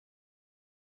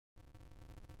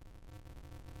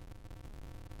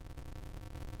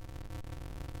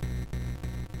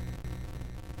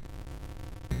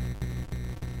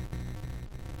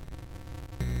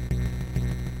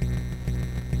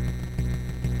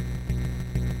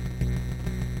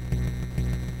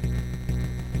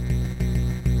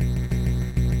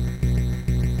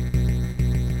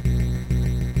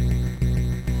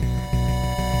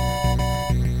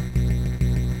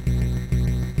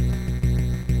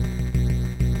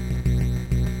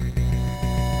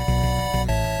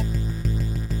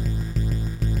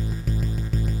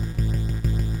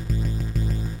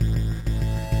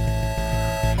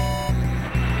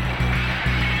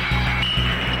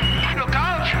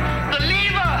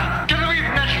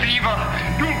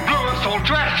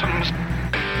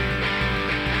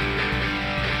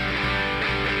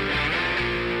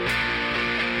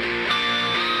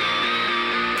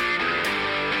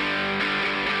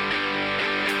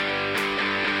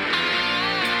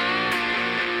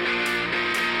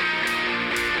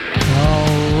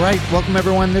right, welcome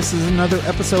everyone. This is another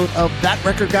episode of That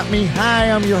Record Got Me.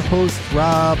 Hi, I'm your host,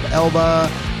 Rob Elba.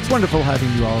 It's wonderful having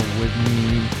you all with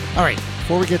me. All right,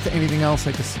 before we get to anything else,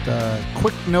 I just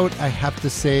quick note I have to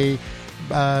say,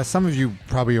 some of you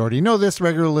probably already know this,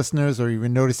 regular listeners, or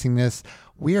even noticing this.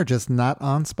 We are just not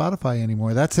on Spotify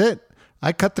anymore. That's it.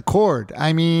 I cut the cord.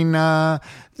 I mean,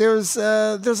 there's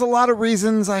a lot of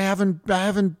reasons I've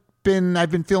been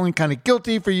feeling kind of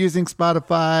guilty for using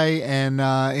Spotify and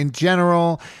in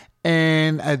general.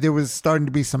 And there was starting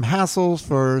to be some hassles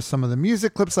for some of the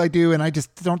music clips I do, and I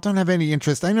just don't have any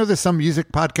interest. I know there's some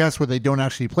music podcasts where they don't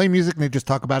actually play music and they just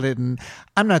talk about it, and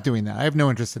I'm not doing that. I have no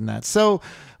interest in that. So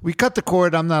we cut the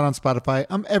cord. I'm not on Spotify.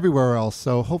 I'm everywhere else.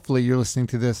 So hopefully you're listening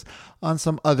to this on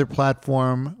some other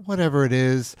platform, whatever it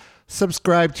is.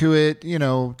 Subscribe to it,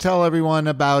 tell everyone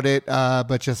about it,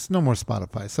 but just no more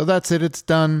Spotify. So that's it. It's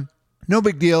done. No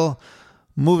big deal.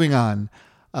 Moving on.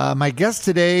 My guest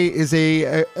today is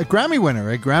a Grammy winner,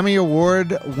 a Grammy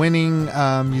Award winning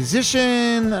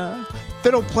musician,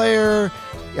 fiddle player.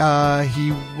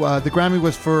 The Grammy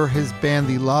was for his band,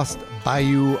 the Lost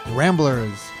Bayou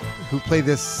Ramblers, who play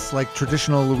this like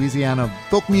traditional Louisiana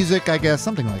folk music, I guess,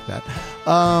 something like that.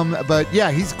 But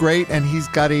yeah, he's great, and he's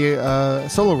got a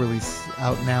solo release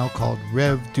out now called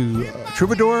Rêve du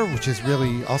Troubadour, which is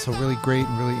also really great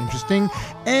and really interesting.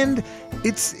 And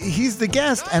he's the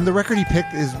guest, and the record he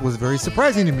picked was very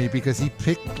surprising to me because he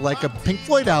picked like a Pink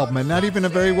Floyd album, and not even a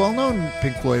very well-known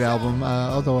Pink Floyd album,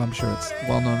 although I'm sure it's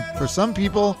well-known for some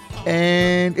people.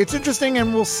 And it's interesting,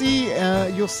 and we'll see.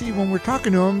 You'll see when we're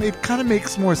talking to him. It kind of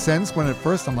makes more sense when at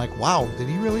first I'm like, "Wow, did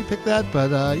he really pick that?"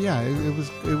 But yeah,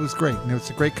 it was great, and it was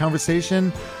a great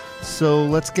conversation. So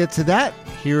let's get to that.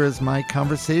 Here is my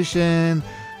conversation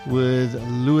with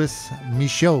Louis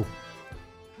Michot.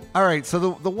 All right,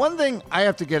 so the one thing I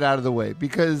have to get out of the way,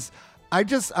 because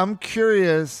I'm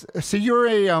curious. So you're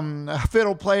a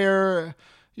fiddle player,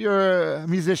 you're a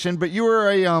musician, but you were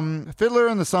a fiddler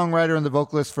and the songwriter and the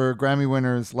vocalist for Grammy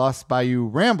winners Lost Bayou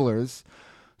Ramblers.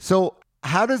 So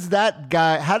how does that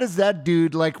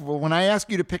dude, like when I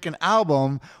ask you to pick an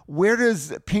album, where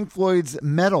does Pink Floyd's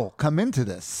Meddle come into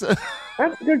this?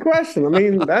 That's a good question. I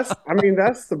mean, that's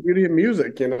the beauty of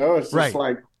music, It's just right.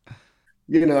 like,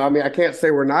 I can't say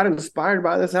we're not inspired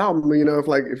by this album,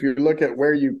 if you look at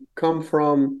where you come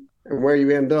from and where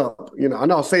you end up, and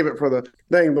I'll save it for the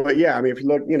thing, but yeah, I mean, if you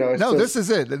look, this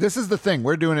is it. This is the thing.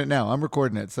 We're doing it now. I'm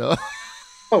recording it, so.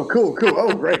 Oh, cool.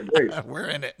 Oh, great. We're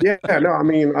in it. Yeah, no, I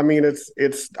mean, I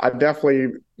definitely,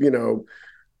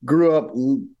 grew up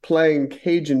playing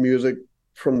Cajun music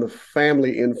from the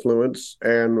family influence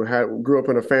and grew up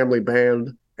in a family band.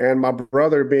 And my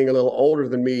brother, being a little older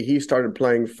than me, he started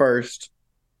playing first.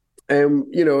 And,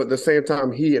 at the same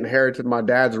time, he inherited my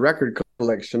dad's record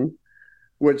collection,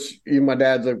 which my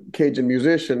dad's a Cajun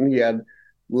musician. He had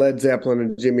Led Zeppelin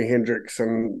and Jimi Hendrix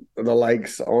and the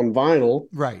likes on vinyl.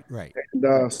 Right.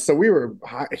 And, so we were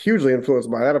hugely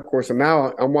influenced by that, of course. And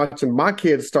now I'm watching my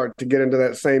kids start to get into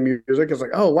that same music. It's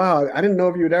like, oh, wow, I didn't know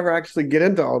if you'd ever actually get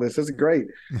into all this. This is great.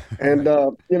 And,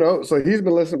 so he's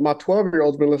been listening. My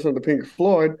 12-year-old's been listening to Pink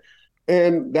Floyd.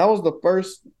 And that was the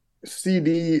first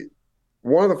CD.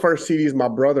 One of the first CDs my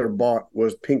brother bought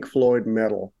was Pink Floyd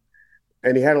Meddle.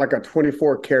 And he had like a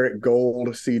 24 karat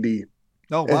gold CD.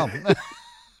 Oh, wow.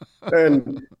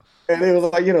 and it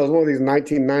was like, it was one of these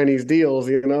 1990s deals,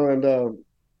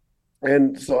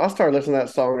 and so I started listening to that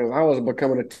song as I was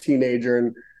becoming a teenager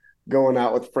and going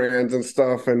out with friends and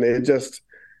stuff, and it just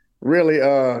really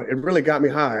got me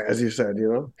high, as you said,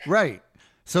 Right.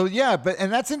 So yeah,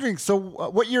 and that's interesting. So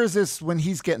what year is this when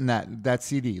he's getting that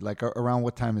CD? Like around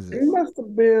what time is this?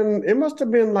 It must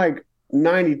have been like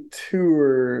 92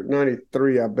 or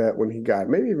 93, I bet, when he got it.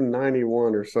 Maybe even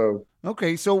 91 or so.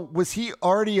 Okay, so was he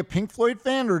already a Pink Floyd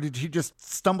fan, or did he just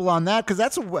stumble on that? Because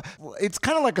it's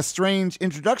kind of like a strange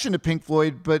introduction to Pink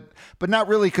Floyd, but not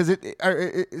really. Because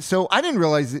so I didn't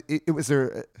realize it was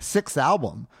their sixth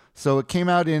album. So it came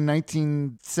out in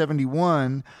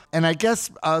 1971, and I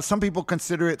guess some people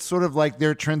consider it sort of like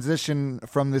their transition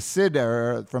from the Sid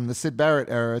Barrett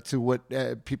era to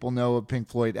what people know of Pink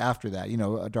Floyd after that.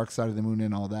 A Dark Side of the Moon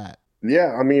and all that.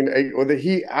 Yeah, I mean,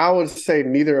 I would say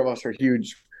neither of us are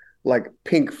huge like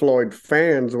Pink Floyd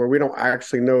fans, where we don't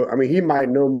actually know. I mean, he might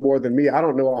know more than me. I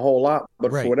don't know a whole lot,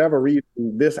 but right. For whatever reason,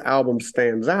 this album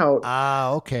stands out.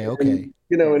 Okay. And,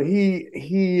 and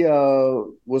he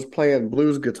was playing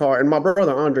blues guitar, and my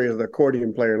brother Andre is the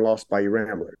accordion player in Lost Bayou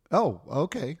Ramblers. Oh,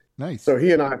 okay, nice. So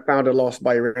he and I founded Lost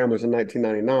Bayou Ramblers in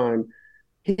 1999.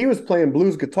 He was playing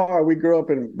blues guitar. We grew up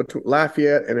in between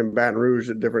Lafayette and in Baton Rouge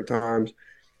at different times.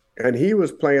 and he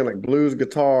was playing like blues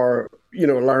guitar,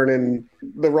 learning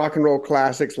the rock and roll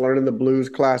classics, learning the blues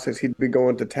classics. He'd be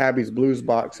going to Tabby's Blues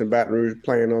Box in Baton Rouge,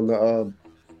 playing on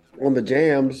the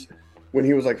jams when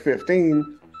he was like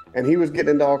 15, and he was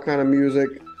getting into all kind of music.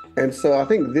 And so I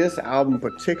think this album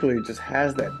particularly just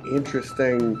has that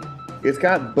interesting, it's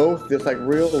got both this like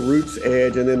real roots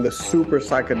edge and then the super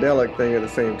psychedelic thing at the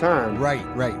same time. Right.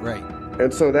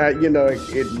 And so that,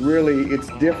 it's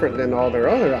different than all their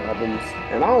other albums.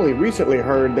 And I only recently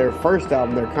heard their first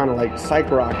album, their kind of like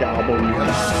psych rock album.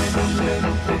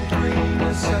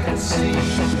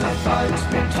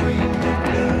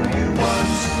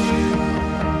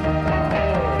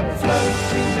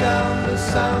 Floating down, the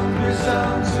sound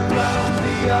resounds around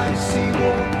the icy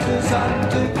waters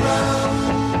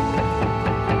underground.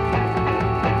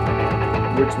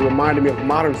 Which reminded me of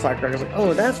modern psych rock. I was like,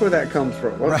 oh, that's where that comes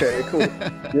from. Okay, cool.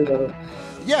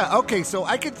 Yeah, okay, so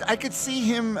I could see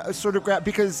him sort of grab,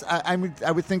 because I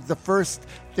would think the first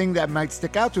thing that might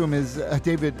stick out to him is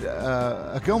David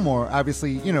Gilmour,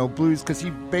 obviously, blues, because he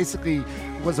basically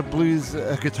was a blues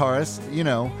guitarist,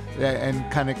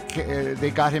 and kind of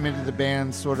they got him into the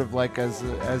band sort of like as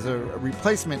a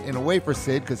replacement in a way for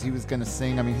Sid, because he was going to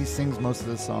sing. I mean, he sings most of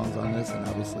the songs on this, and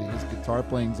obviously his guitar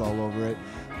playing's all over it.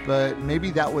 But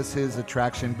maybe that was his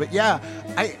attraction. But yeah,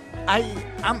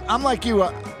 I'm like you.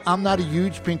 I'm not a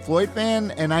huge Pink Floyd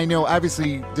fan, and I know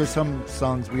obviously there's some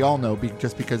songs we all know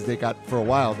just because they got, for a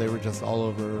while, they were just all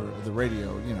over the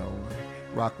radio.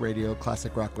 Rock radio,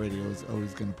 classic rock radio is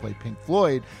always going to play Pink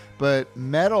Floyd. But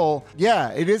Meddle,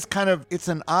 yeah, it's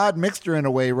an odd mixture in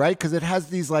a way, right? Because it has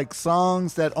these like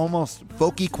songs that almost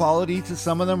folky quality to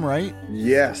some of them, right?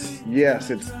 Yes.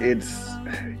 It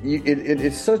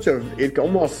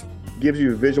almost gives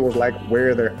you visuals like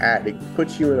where they're at. It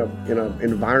puts you in a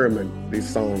environment, these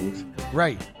songs.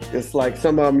 Right. It's like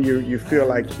some of them you feel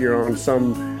like you're on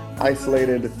some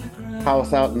isolated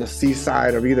house out in the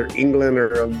seaside of either England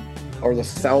or the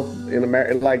South in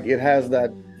America. Like it has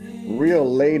that real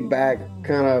laid back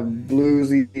kind of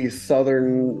bluesy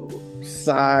Southern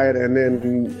side, and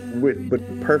then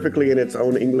but perfectly in its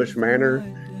own English manner.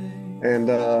 And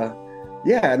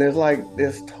and there's like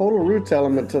this total roots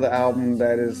element to the album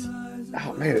that is,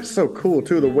 oh man, it's so cool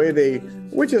too. The way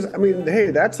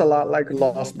hey, that's a lot like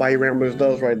Lost Bayou Ramblers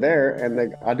does right there.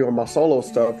 And I do on my solo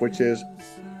stuff, which is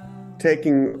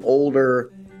taking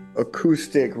older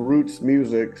acoustic roots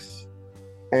musics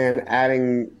and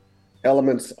adding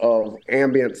elements of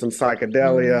ambience and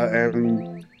psychedelia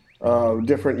and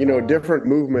different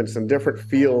movements and different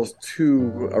feels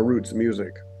to a roots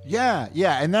music. Yeah,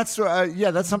 and that's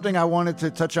something I wanted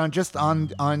to touch on just on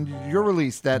your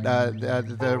release, that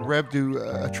the Rêve du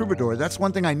Troubadour. That's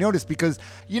one thing I noticed, because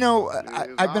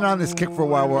I've been on this kick for a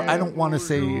while where I don't want to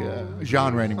say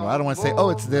genre anymore. I don't want to say,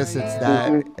 oh, it's this, it's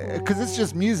that, because it's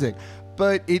just music.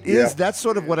 But it is, that's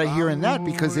sort of what I hear in that,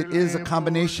 because it is a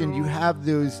combination. You have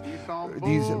these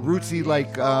rootsy,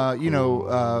 like,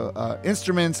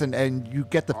 instruments, and you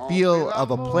get the feel of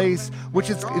a place, which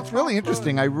it's really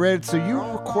interesting. I read, so you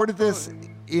recorded this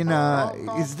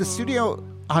is the studio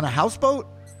on a houseboat?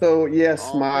 So yes,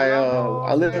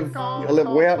 I live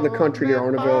way out in the country near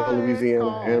Orneville,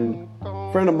 Louisiana, and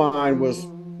a friend of mine was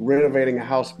renovating a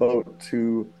houseboat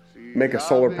to make a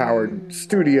solar-powered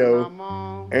studio,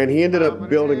 and he ended up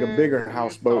building a bigger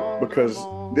houseboat because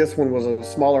this one was a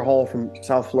smaller haul from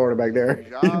South Florida back there.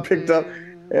 He picked up,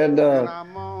 and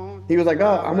he was like,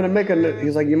 "Oh, I'm gonna make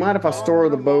He's like, "You mind if I store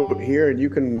the boat here, and you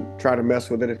can try to mess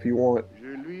with it if you want?"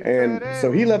 And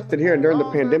so he left it here. And during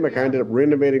the pandemic, I ended up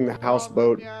renovating the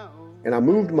houseboat, and I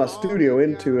moved my studio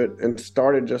into it and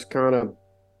started just kind of.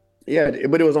 Yeah,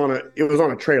 but it was on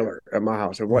a trailer at my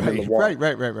house. It wasn't in the wall.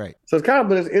 Right. So it's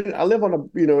kind of, I live on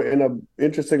in a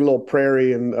interesting little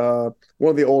prairie, and one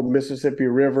of the old Mississippi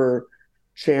River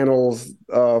channels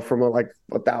from like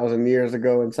 1,000 years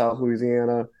ago in South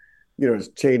Louisiana. It's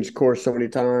changed course so many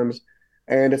times,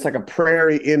 and it's like a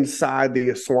prairie inside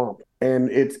the swamp, and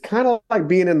it's kind of like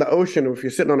being in the ocean. If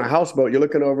you're sitting on a houseboat, you're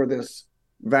looking over this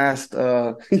vast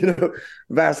kind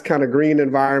of green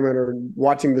environment, or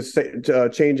watching the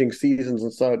changing seasons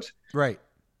and such. Right.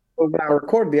 So when I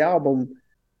recorded the album,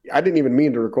 I didn't even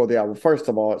mean to record the album. First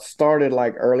of all, it started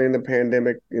like early in the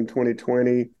pandemic in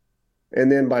 2020.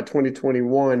 And then by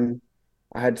 2021,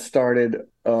 I had started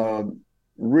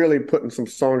really putting some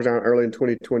songs out early in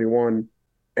 2021.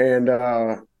 And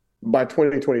by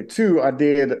 2022, I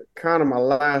did kind of my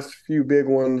last few big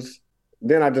ones.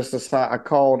 Then I just decided, I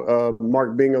called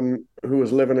Mark Bingham, who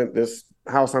was living at this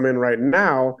house I'm in right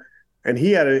now, and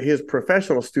he had his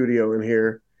professional studio in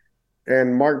here.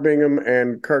 and Mark Bingham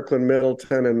and Kirkland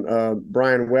Middleton and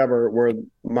Brian Weber were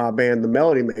my band, the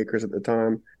Melody Makers at the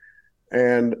time.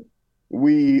 And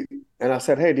I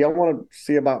said, hey, do y'all want to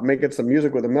see about making some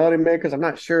music with the Melody Makers? I'm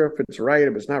not sure if it's right,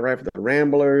 if it's not right for the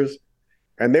Ramblers.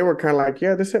 And they were kind of like,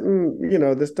 yeah, this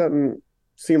doesn't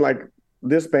seem like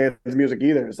this band's music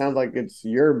either. It sounds like it's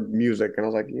your music. And I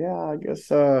was like, yeah, I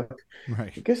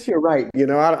guess you're right.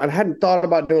 I hadn't thought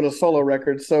about doing a solo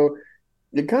record. So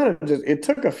it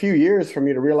took a few years for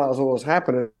me to realize what was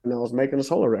happening, and I was making a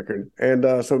solo record. And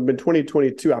so in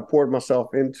 2022, I poured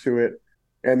myself into it.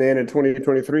 And then in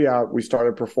 2023, we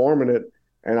started performing it,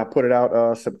 and I put it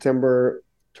out September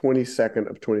 22nd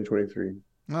of 2023.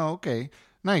 Oh, okay.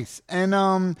 Nice. And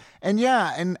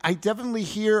I definitely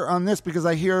hear on this, because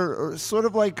I hear sort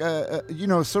of like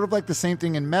the same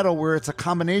thing in Meddle, where it's a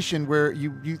combination where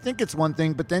you think it's one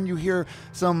thing, but then you hear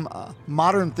some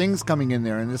modern things coming in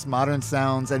there and this modern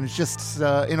sounds. And it's just,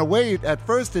 in a way, at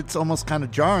first it's almost kind of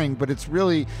jarring, but it's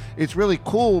really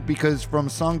cool, because from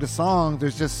song to song,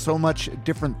 there's just so much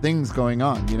different things going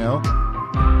on,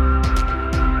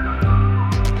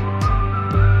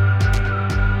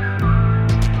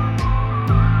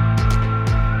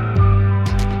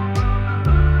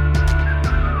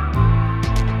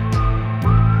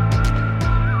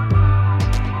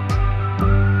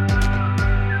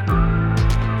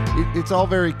 It's all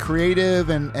very creative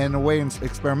and in a way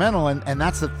experimental, and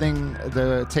that's the thing,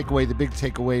 the big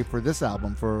takeaway for this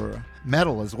album, for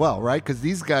Meddle as well, right? Because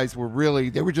these guys were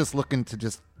just looking to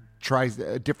just try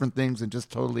different things and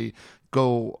just totally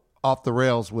go off the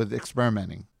rails with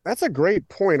experimenting. That's a great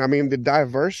point. I mean, the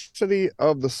diversity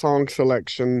of the song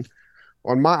selection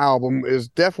on my album is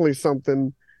definitely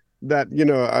something that,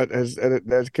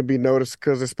 as can be noticed,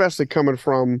 because especially coming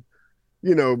from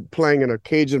playing in a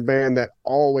Cajun band that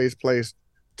always plays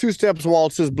two steps,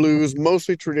 waltzes, blues,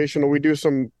 mostly traditional. We do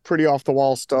some pretty off the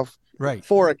wall stuff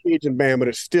for a Cajun band, but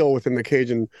it's still within the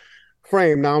Cajun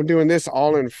frame. Now I'm doing this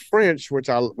all in French, which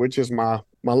is my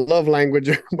love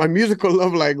language, my musical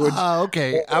love language.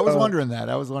 Okay. I was wondering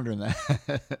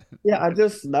that. Yeah, I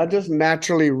just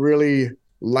naturally really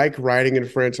like writing in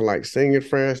French and like singing in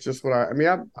French. Just what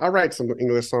I write some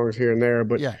English songs here and there,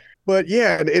 but yeah. But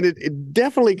yeah, and it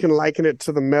definitely can liken it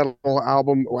to the Meddle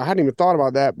album. Well, I hadn't even thought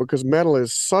about that, because Meddle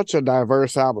is such a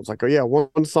diverse album. It's like, oh yeah,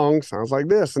 one song sounds like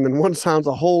this, and then one sounds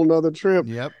a whole nother trip.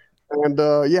 Yep. And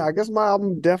I guess my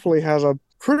album definitely has a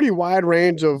pretty wide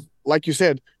range of, like you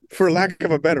said, for lack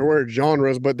of a better word,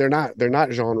 genres, but they're not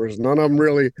genres. None of them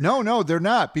really. No, they're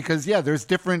not, because there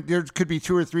could be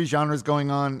 2 or 3 genres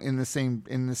going on in the same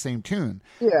tune.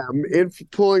 Yeah,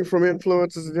 pulling from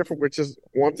influences is different, which is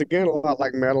once again a lot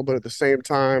like Meddle, but at the same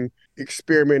time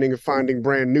experimenting and finding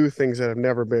brand new things that have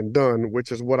never been done,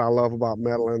 which is what I love about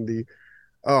Meddle. And the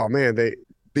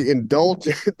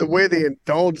way they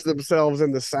indulge themselves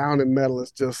in the sound in Meddle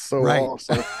is just so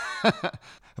awesome.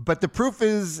 But the proof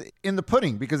is in the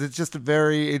pudding, because it's just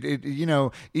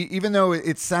even though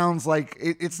it sounds like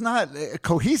it's not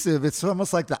cohesive, it's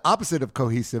almost like the opposite of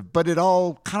cohesive, but it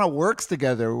all kind of works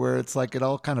together, where it's like it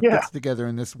all kind of fits together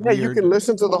in this weird... Yeah, you can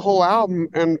listen to the whole album,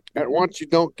 and at once you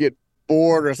don't get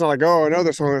bored, or it's not like, oh,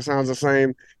 another song that sounds the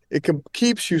same. It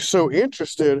keeps you so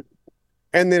interested,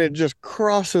 and then it just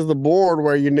crosses the board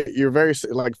where you're very,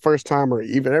 like, first time or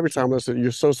even every time listen,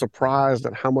 you're so surprised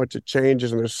at how much it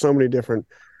changes, and there's so many different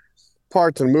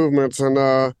parts and movements. And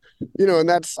and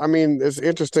that's, it's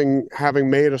interesting having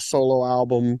made a solo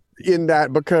album in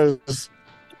that, because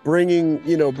bringing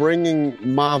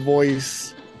my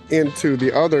voice into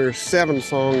the other 7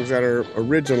 songs that are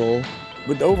original,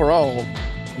 but overall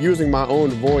using my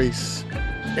own voice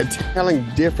and telling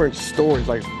different stories,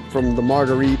 like from the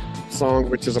Marguerite song,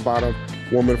 which is about a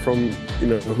woman from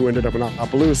who ended up in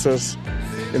Opelousas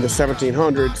in the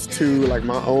 1700s, to like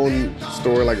my own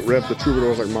story, like Rêve du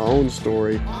Troubadour is like my own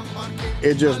story.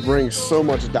 It just brings so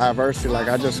much diversity. Like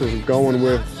I just was going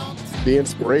with the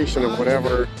inspiration of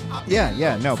whatever.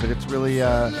 But it's really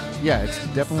it's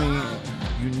definitely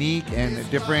unique and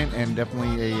different, and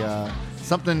definitely a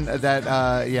something that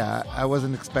I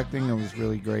wasn't expecting. It was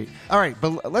really great. All right,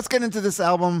 but let's get into this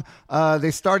album.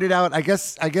 They started out, I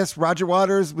guess Roger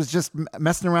Waters was just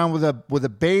messing around with a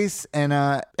bass and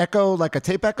echo, like a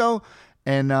tape echo,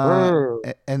 and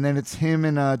then it's him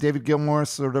and David Gilmour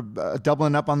sort of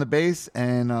doubling up on the bass.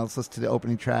 And let's listen to the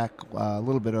opening track, a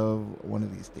little bit of One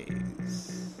of These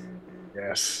Days.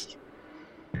 Yes.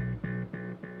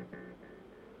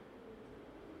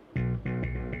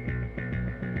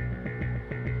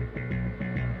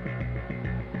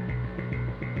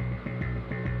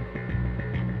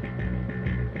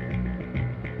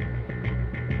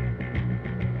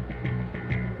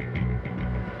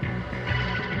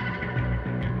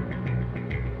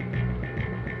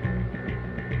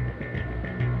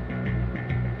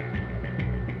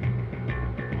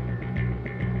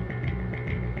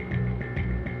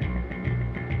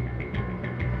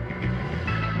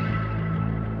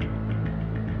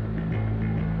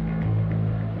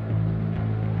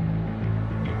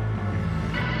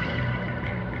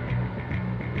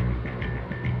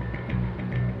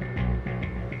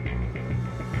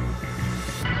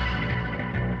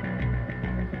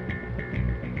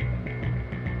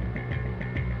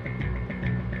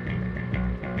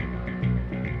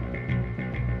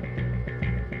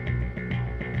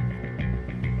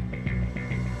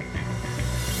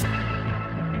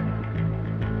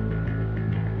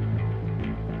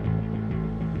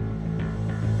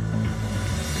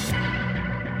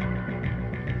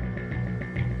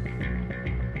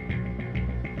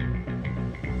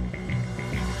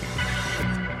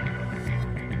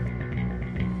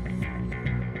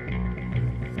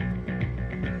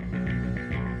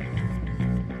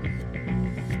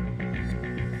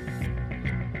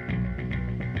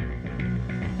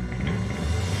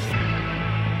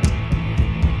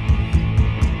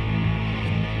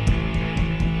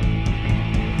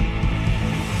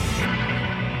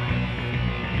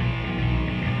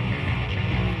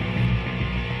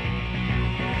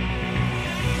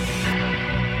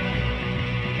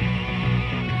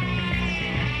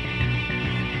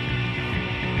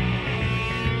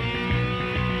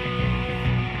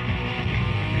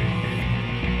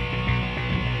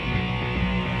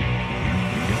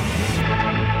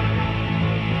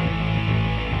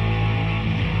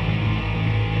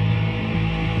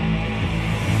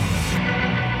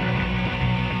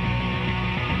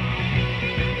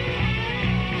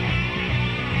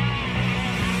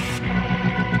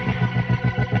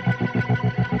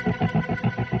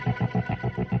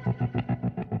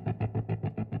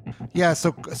 Yeah,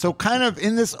 so kind of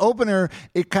in this opener,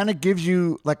 it kind of gives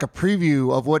you like a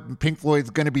preview of what Pink Floyd's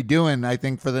going to be doing, I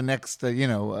think, for the next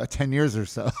 10 years or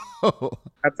so.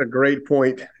 That's a great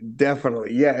point.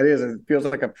 Definitely. Yeah, it is. It feels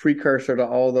like a precursor to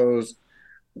all those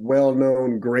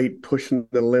well-known, great pushing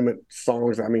the limit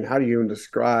songs. I mean, how do you even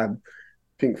describe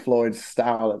Pink Floyd's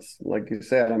style? It's like you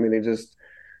said, I mean, it just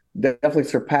definitely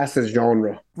surpasses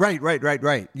genre. Right.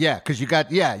 Yeah, because you got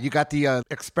the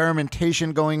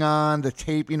experimentation going on, the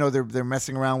tape. They're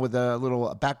messing around with a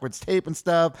little backwards tape and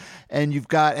stuff, and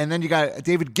then you got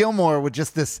David Gilmour with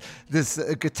just this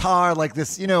guitar, like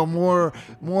this, more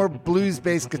blues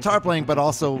based guitar playing, but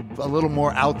also a little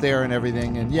more out there and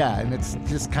everything. And and it's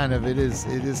just kind of it is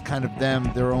kind of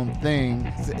them, their own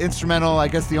thing. It's instrumental. I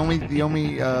guess the only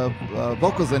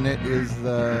vocals in it is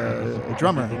the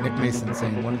drummer Nick Mason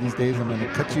saying, "One of these days I'm going to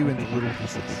cut you into little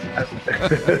pieces."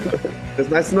 It's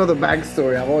nice to know the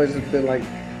backstory. I've always been like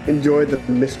enjoyed the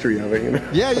mystery of it.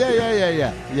 Yeah.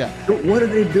 What are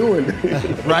they doing?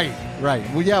 Right.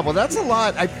 Well, that's a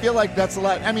lot. I feel like that's a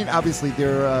lot. I mean, obviously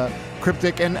they're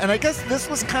cryptic, and I guess this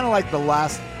was kind of like the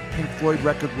last Pink Floyd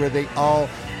record where they all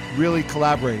really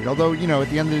collaborated. Although at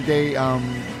the end of the day,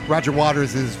 Roger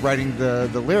Waters is writing the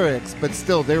lyrics, but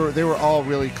still they were all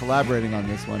really collaborating on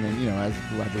this one. And as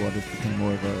Roger Waters became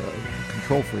more of a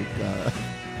control freak,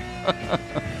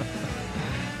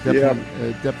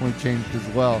 definitely changed as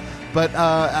well. But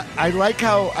I like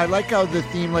how the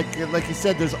theme, like you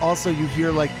said, there's also, you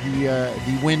hear like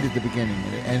the wind at the beginning,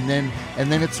 and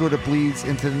then it sort of bleeds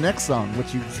into the next song,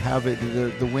 which you have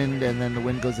the wind, and then the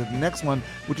wind goes to the next one,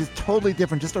 which is totally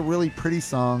different. Just a really pretty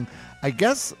song, I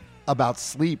guess, about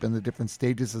sleep and the different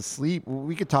stages of sleep.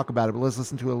 We could talk about it, but let's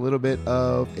listen to a little bit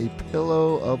of A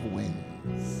Pillow of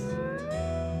Wings.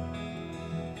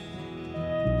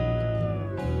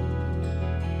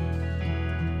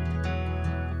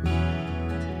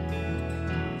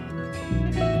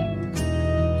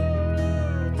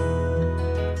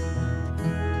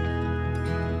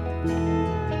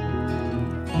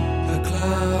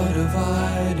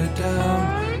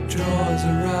 Down, draws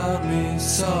around me,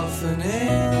 softening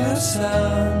the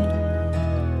sound.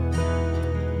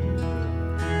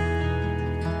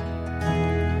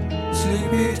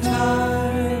 Sleepy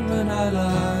time, and I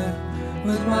lie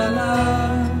with my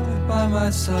love by my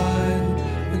side,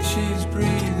 and she's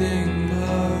breathing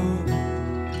low.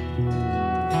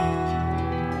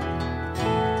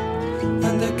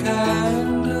 And the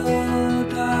candle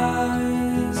dies.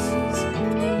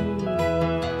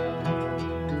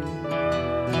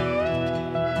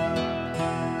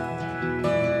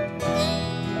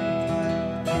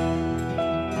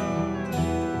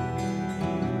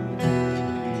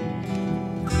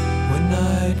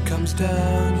 Comes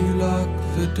down, you lock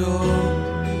the door,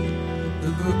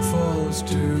 the book falls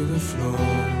to the floor.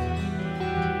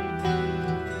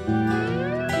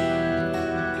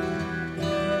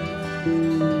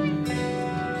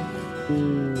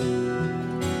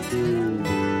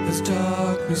 As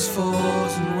darkness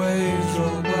falls and waves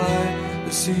roll by,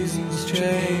 the seasons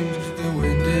change, the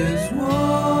wind is warm.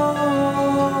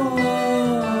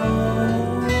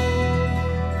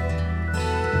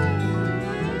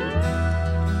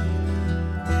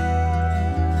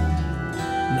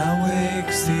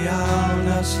 The owl,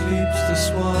 now sleeps the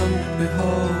swan.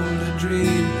 Behold a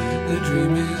dream, the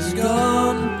dream is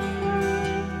gone.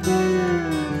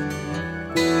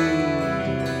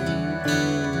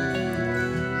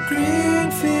 Green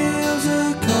fields,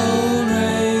 a cold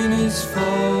rain is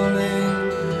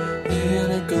falling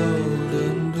in a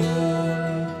golden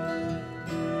dawn.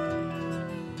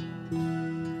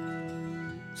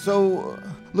 So,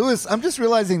 Louis, I'm just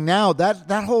realizing now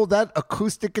that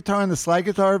acoustic guitar and the slide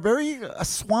guitar, very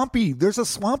swampy. There's a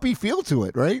swampy feel to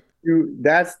it, right?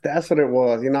 That's what it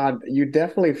was. You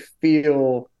definitely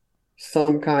feel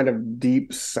some kind of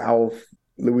deep South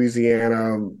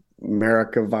Louisiana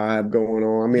America vibe going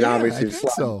on. I mean, obviously, I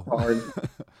think so. Hard.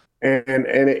 And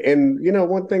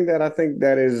one thing that I think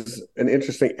that is an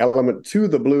interesting element to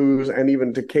the blues and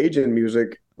even to Cajun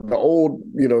music, the old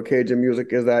Cajun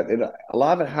music, is that a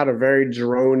lot of it had a very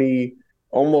droney,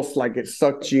 almost like it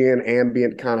sucked you in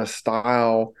ambient kind of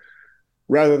style,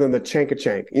 rather than the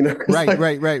chank-a-chank. Right.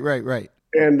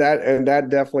 And that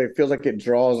definitely feels like it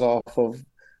draws off of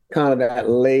kind of that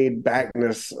laid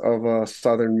backness of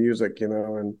Southern music,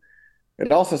 and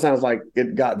it also sounds like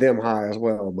it got them high as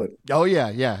well. But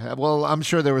well, I'm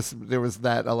sure there was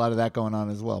a lot of that going on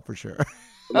as well, for sure.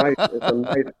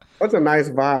 It's a nice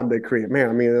vibe they create, man.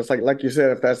 I mean, it's like you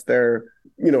said, if that's their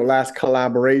last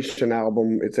collaboration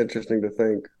album, it's interesting to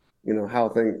think. how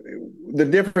the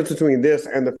difference between this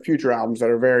and the future albums that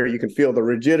are you can feel the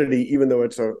rigidity, even though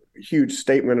it's a huge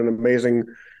statement and amazing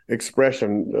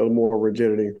expression, more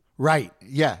rigidity. Right.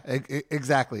 Yeah,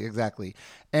 exactly.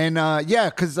 And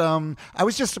because I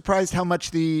was just surprised how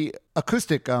much the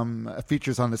acoustic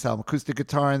features on this album, acoustic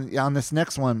guitar, and on this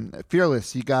next one,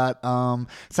 Fearless, you got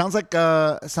sounds like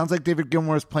David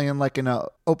Gilmour is playing like in a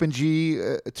open G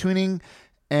tuning,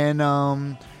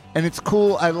 and it's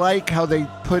cool. I like how they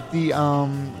put the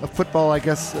football, I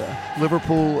guess,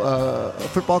 Liverpool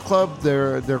football club.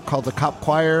 They're called the Cop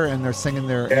Choir, and they're singing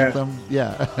their anthem.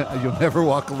 Yeah, You'll Never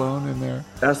Walk Alone in there.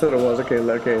 That's what it was. Okay,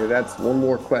 that's one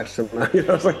more question. I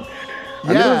was like,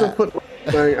 I knew it was a football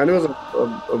thing. I knew it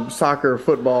was a soccer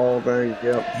football thing.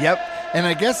 Yep. And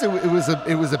I guess it was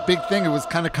a big thing. It was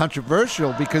kind of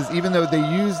controversial because even though they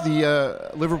used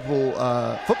the Liverpool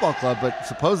football club, but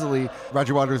supposedly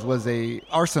Roger Waters was a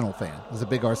Arsenal fan. Was a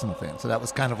big Arsenal fan. So that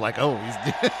was kind of like, he's.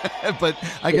 But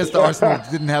I guess the Arsenal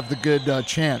didn't have the good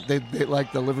chant. They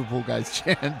liked the Liverpool guys'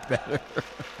 chant better.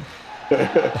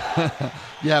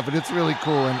 Yeah, but it's really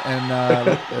cool, and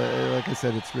like I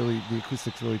said, the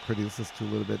acoustic's really pretty. Let's listen to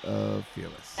a little bit of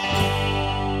Fearless.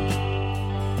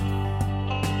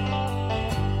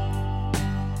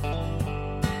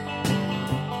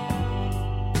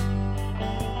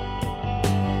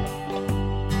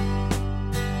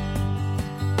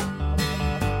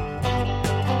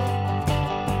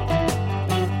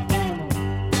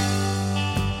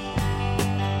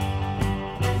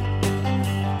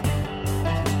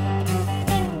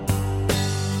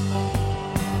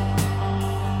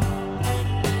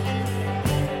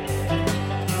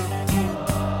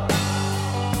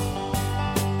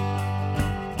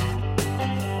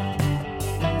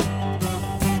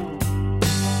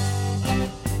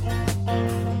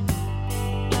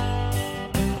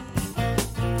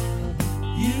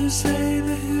 Say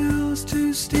the hill's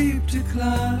too steep to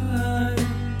climb.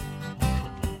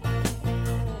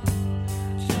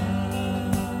 Shining.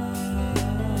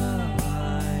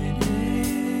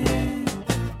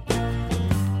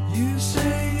 You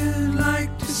say you'd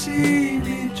like to see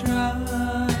me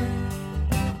try.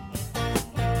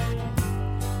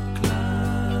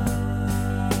 Climbing.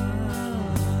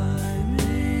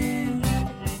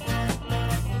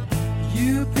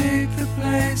 You pick the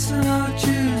place and I'll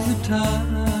choose the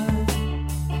time.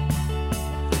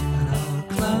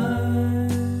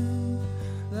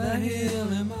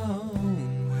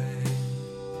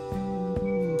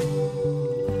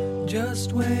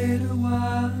 Just wait a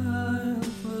while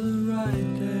for the right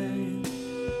day.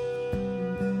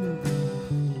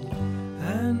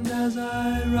 And as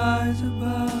I rise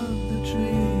above the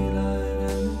tree line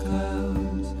and the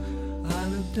clouds, I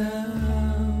look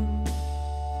down,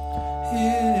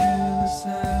 hear the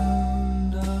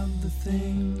sound of the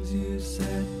things you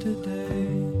said today.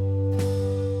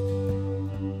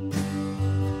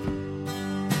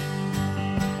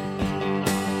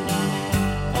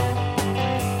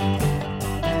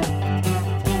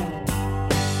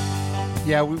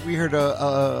 Yeah, we heard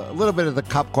a little bit of the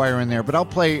Cop Choir in there, but I'll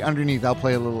play underneath. I'll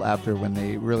play a little after when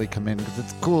they really come in because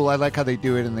it's cool. I like how they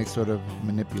do it and they sort of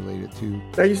manipulate it too.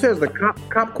 Now you said it's the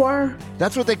Cop Choir?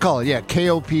 That's what they call it. Yeah,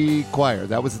 KOP Choir.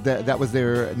 That was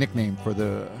their nickname for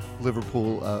the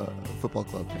Liverpool football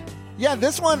club. Yeah,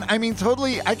 this one. I mean,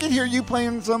 totally. I could hear you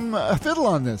playing some fiddle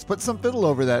on this. Put some fiddle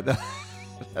over that.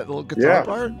 That little guitar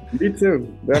part. Me too.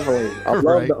 Definitely. I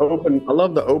love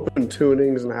the open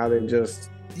tunings and how they just.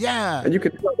 Yeah, and you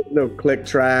can tell there's no click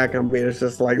track. I mean, it's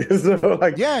just like this.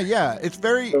 Yeah, it's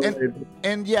very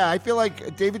and yeah, I feel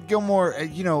like David Gilmour,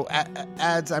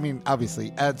 adds. I mean,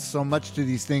 obviously, adds so much to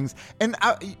these things. And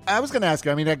I was going to ask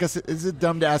you. I mean, I guess is it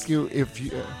dumb to ask you if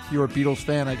you're a Beatles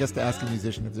fan? I guess to ask a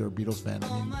musician if they're a Beatles fan. I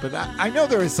mean, but I know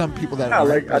there is some people that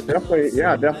I definitely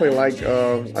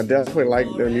like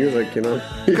their music.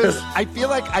 Because I feel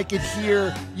like I could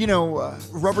hear.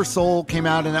 Rubber Soul came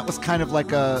out, and that was kind of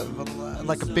like a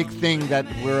big thing that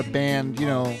where a band,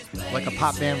 like a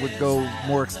pop band would go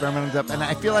more experimental up. And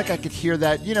I feel like I could hear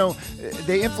that,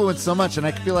 they influenced so much. And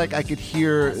I feel like I could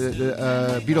hear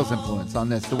the Beatles influence on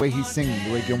this, the way he's singing,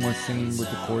 the way Gilmour's singing with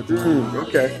the chords.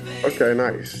 Okay,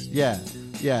 nice.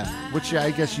 Yeah, which I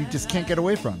guess you just can't get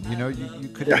away from. You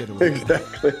couldn't get away from.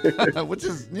 Exactly. Which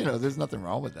is, there's nothing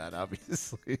wrong with that,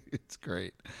 obviously. It's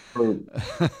great.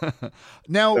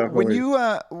 Now, definitely.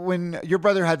 When your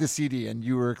brother had the CD and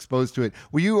you were exposed to it,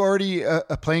 were you already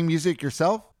playing music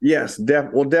yourself? Yes,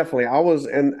 definitely. I was,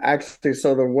 and actually,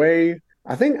 so the way,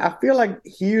 I feel like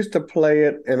he used to play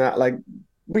it, and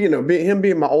him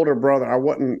being my older brother, I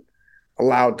wasn't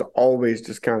allowed to always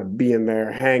just kind of be in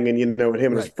there hanging, with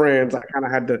him and his friends. I kind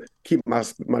of had to keep my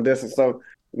distance. So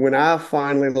when I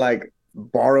finally like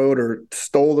borrowed or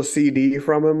stole the CD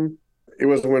from him, it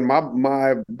was when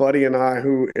my buddy and I,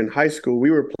 who in high school,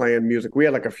 we were playing music. We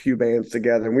had like a few bands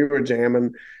together and we were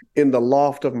jamming in the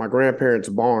loft of my grandparents'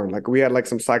 barn. Like we had like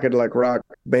some psychedelic rock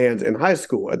bands in high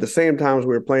school. At the same time as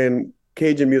we were playing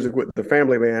Cajun music with the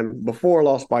family band before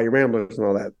Lost Bayou Ramblers and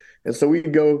all that. And so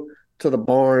we'd go to the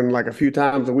barn like a few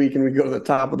times a week and we'd go to the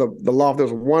top of the loft. There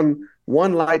was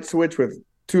one light switch with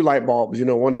two light bulbs, you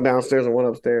know, one downstairs and one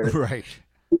upstairs. Right.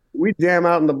 We jam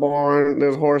out in the barn.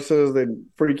 There's horses. They'd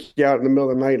freak you out in the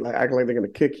middle of the night, like acting like they're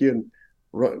going to kick you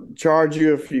and charge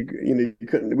you if you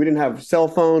couldn't. We didn't have cell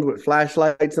phones with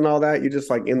flashlights and all that. You're just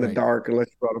like in the dark unless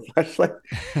you brought a flashlight.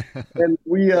 And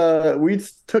we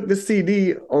took the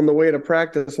CD on the way to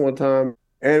practice one time.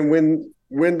 And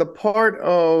when the part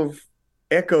of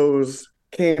Echoes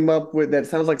came up with that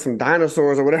sounds like some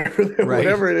dinosaurs or whatever,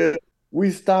 whatever it is,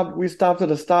 we stopped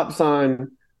at a stop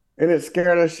sign. And it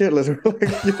scared us shitless.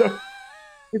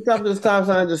 We stopped at the stop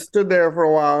sign, just stood there for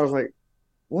a while. I was like,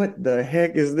 what the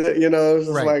heck is this? You know, it's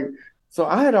just like, so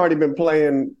I had already been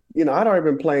playing, I'd already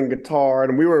been playing guitar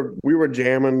and we were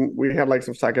jamming. We had like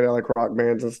some psychedelic rock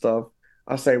bands and stuff.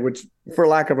 I say, which for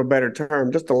lack of a better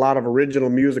term, just a lot of original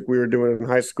music we were doing in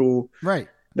high school. Right.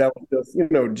 That was just,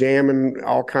 jamming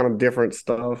all kind of different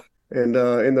stuff. And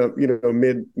in the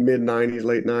mid 90s,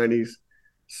 late 90s.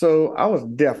 So I was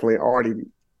definitely already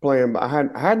playing. I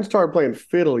hadn't started playing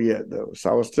fiddle yet though,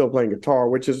 so I was still playing guitar,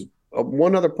 which is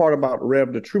one other part about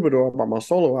Rêve du Troubadour, about my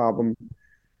solo album,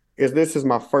 is this is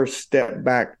my first step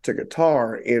back to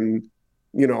guitar in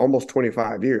almost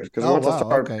 25 years, because once I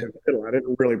started playing fiddle, I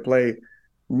didn't really play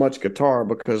much guitar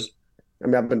because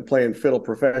I've been playing fiddle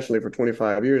professionally for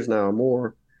 25 years now or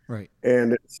more, right?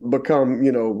 And it's become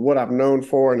what I've known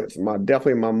for, and it's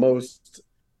definitely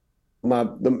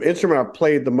the instrument I've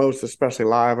played the most, especially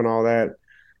live and all that.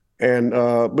 And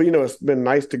but it's been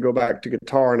nice to go back to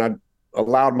guitar, and I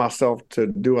allowed myself to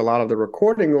do a lot of the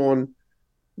recording on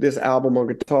this album on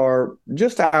guitar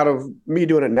just out of me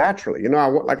doing it naturally.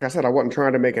 Like I said, I wasn't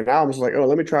trying to make an album. It's like,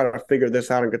 let me try to figure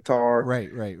this out on guitar. Right.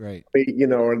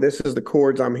 Or this is the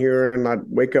chords I'm hearing, and I'd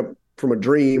wake up from a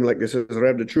dream, like this is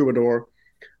Rêve du Troubadour,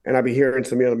 and I'd be hearing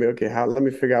some melody. Okay, let me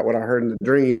figure out what I heard in the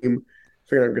dream.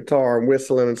 Figuring out guitar and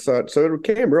whistling and such. So it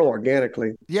came real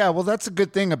organically. Yeah, well, that's a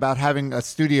good thing about having a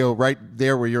studio right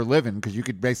there where you're living, because you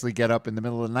could basically get up in the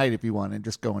middle of the night if you want and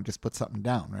just go and just put something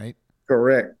down, right?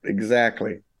 Correct.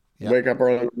 Exactly. Yep. Wake up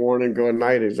early in the morning, go at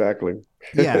night. Exactly.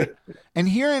 Yeah. And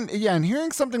hearing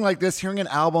something like this, hearing an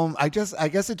album, I guess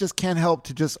it just can't help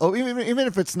to just, even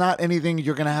if it's not anything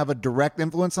you're going to have a direct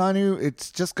influence on you,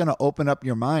 it's just going to open up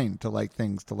your mind to like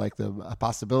things, to like the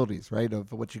possibilities, right,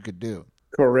 of what you could do.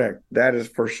 Correct. That is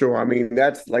for sure. I mean,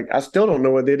 that's like, I still don't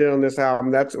know what they did on this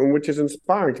album. Which is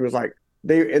inspiring to me. It's like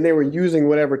they were using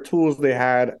whatever tools they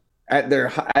had at their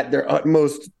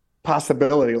utmost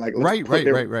possibility. Like right.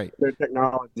 Their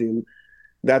technology, and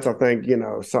that's, I think,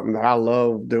 something that I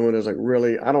love doing is like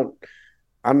really.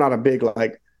 I'm not a big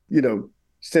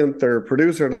synth or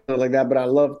producer or anything like that, but I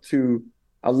love to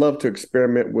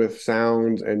experiment with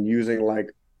sounds and using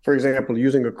for example,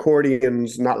 using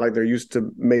accordions, not like they're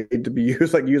made to be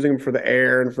used, like using them for the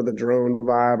air and for the drone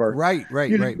vibe, or right.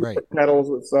 Pedals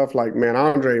and stuff. Like, man,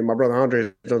 my brother Andre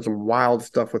has done some wild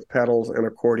stuff with pedals and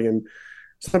accordion.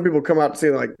 Some people come out and say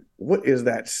like, "What is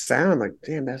that sound?" Like,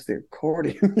 damn, that's the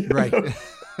accordion. Right.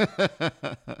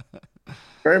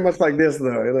 Very much like this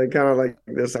though, like kind of like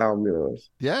this album,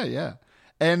 Yeah.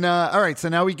 And all right, so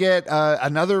now we get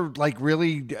another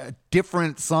really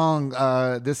different song.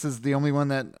 This is the only one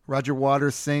that Roger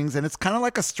Waters sings, and it's kind of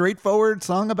like a straightforward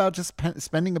song about just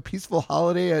spending a peaceful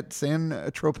holiday at San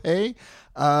Tropez.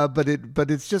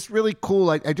 But it's just really cool.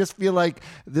 I just feel like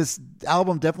this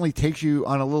album definitely takes you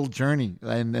on a little journey,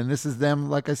 and this is them,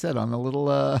 like I said, on a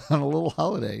little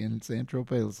holiday in San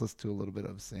Tropez. Let's listen to a little bit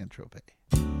of San Tropez.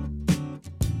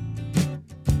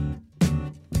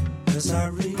 As I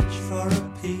reach for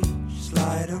a peach,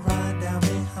 slide a ride down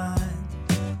behind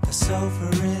the sofa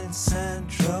in San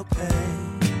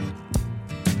Tropez.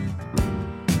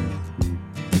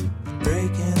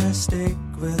 Breaking a stick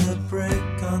with a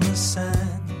brick on the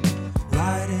sand,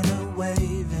 riding a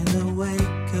wave in the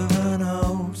wake of an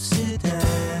old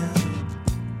sedan.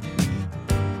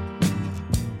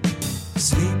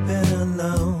 Sleeping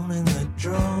alone in the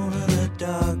drone of the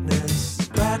darkness,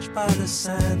 scratched by the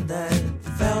sand that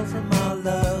fell from our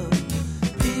love,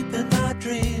 deep in my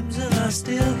dreams, and I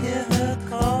still hear her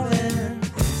calling.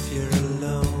 If you're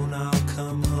alone, I'll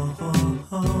come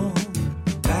home.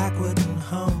 Backward and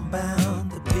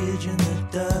homebound, the pigeon, the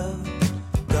dove,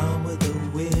 gone with the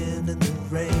wind and the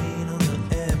rain on the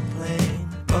airplane,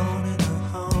 born in a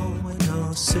home.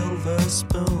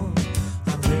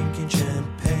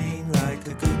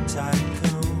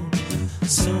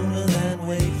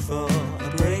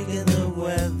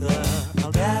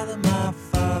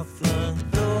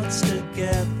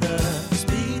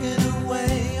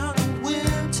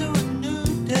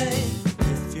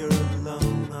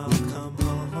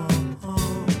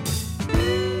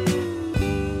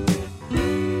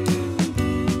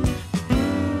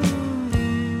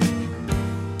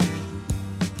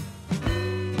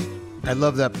 I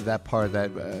love that part,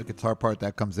 that guitar part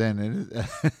that comes in, and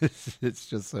it's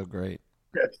just so great.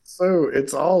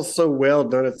 It's all so well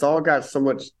done. It's all got so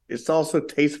much. It's all so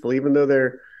tasteful, even though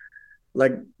they're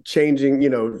like changing,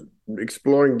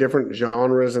 exploring different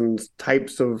genres and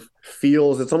types of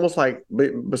feels. It's almost like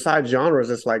besides genres,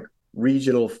 it's like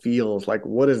regional feels. Like,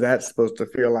 what is that supposed to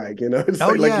feel like? It's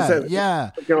like you said,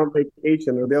 like you're on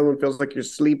vacation, or the other one feels like you're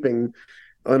sleeping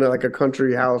on like a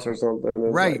country house or something.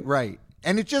 Right.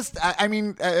 And it just, I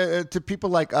mean, to people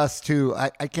like us too,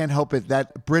 I can't help it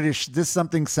that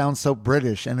something sounds so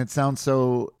British, and it sounds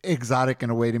so exotic in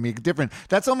a way to me, different.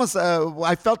 That's almost,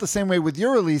 I felt the same way with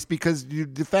your release, because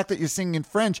the fact that you're singing in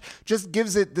French just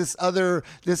gives it this other,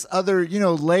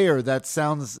 layer that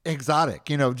sounds exotic,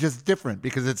 just different,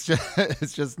 because it's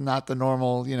just not the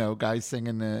normal, guy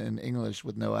singing in English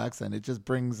with no accent. It just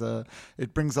brings a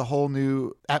whole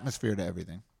new atmosphere to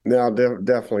everything. No,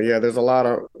 definitely. Yeah, there's a lot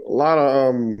of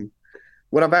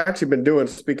what I've actually been doing,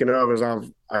 speaking of, is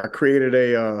I created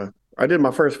I did my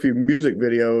first few music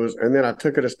videos, and then I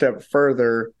took it a step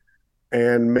further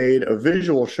and made a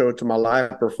visual show to my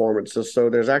live performances.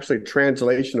 So there's actually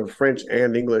translation of French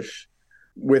and English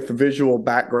with visual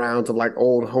backgrounds of like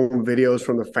old home videos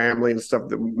from the family and stuff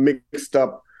that mixed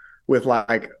up with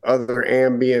like other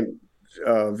ambient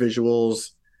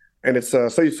visuals. And it's so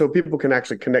people can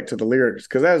actually connect to the lyrics,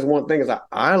 because that is one thing, is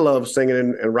I love singing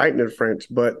and writing in French,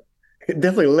 but it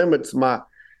definitely limits my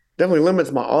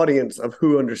audience of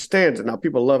who understands it. Now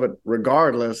people love it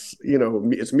regardless,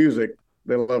 it's music.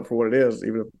 They love it for what it is,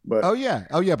 but oh yeah,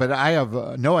 but I have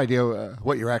no idea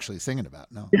what you're actually singing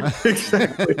about. No,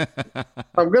 exactly.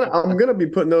 I'm gonna be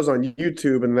putting those on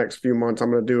YouTube in the next few months.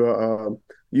 I'm gonna do a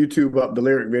YouTube up the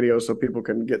lyric videos so people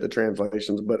can get the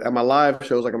translations. But at my live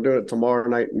shows, like I'm doing it tomorrow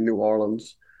night in New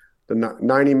Orleans, a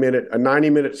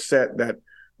 90-minute set that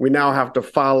we now have to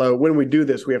follow. When we do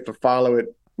this, we have to follow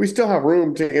it. We still have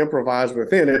room to improvise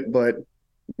within it, but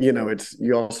you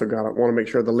also want to make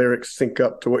sure the lyrics sync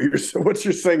up to what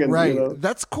you're singing. Right.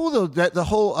 That's cool though. That the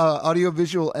whole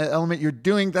audiovisual element you're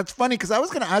doing. That's funny, because I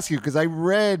was going to ask you, because I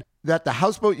read that the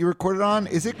houseboat you recorded on,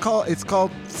 it's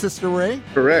called Sister Ray?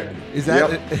 Correct. Is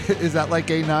that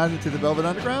like a nod to the Velvet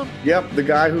Underground? Yep. The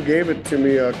guy who gave it to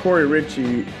me, Corey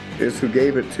Ritchie, is who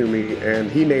gave it to me,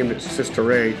 and he named it Sister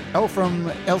Ray. Oh, from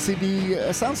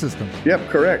LCD Sound System. Yep.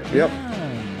 Correct. Yep. Yeah.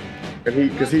 And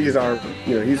he's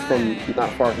from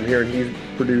not far from here, and he's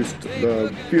produced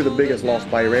a few of the biggest Lost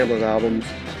Bayou Ramblers albums.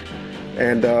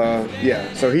 And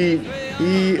so he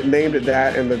named it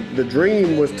that, and the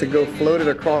dream was to go float it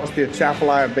across the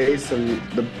Atchafalaya Basin,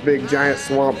 the big giant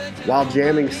swamp, while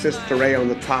jamming Sister Ray on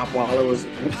the top while it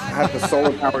had the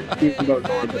solar powered steamboat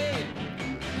on it.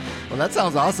 Well, that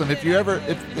sounds awesome. If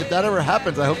that ever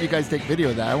happens, I hope you guys take video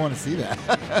of that. I want to see that.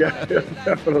 Yeah,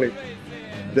 definitely.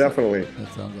 Definitely.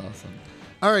 That sounds awesome.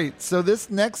 All right, so this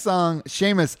next song,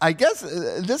 Seamus, I guess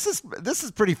this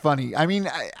is pretty funny. I mean,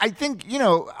 I think,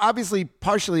 obviously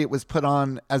partially it was put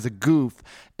on as a goof,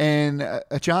 and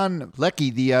John Leckie,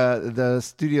 the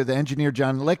engineer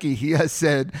John Leckie, he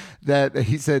said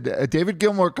David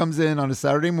Gilmour comes in on a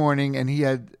Saturday morning, and he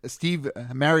had Steve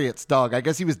Marriott's dog. I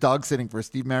guess he was dog sitting for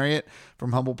Steve Marriott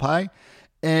from Humble Pie.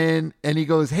 And he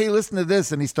goes, "Hey, listen to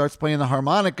this," and he starts playing the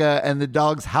harmonica, and the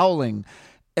dog's howling.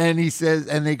 And he says,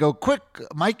 and they go, "Quick,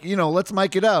 Mike, let's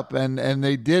mic it up." And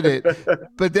they did it.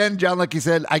 But then John Leckie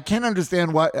said, "I can't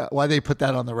understand why they put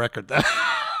that on the record."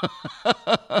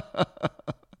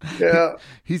 Yeah.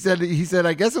 He said,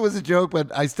 "I guess it was a joke,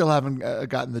 but I still haven't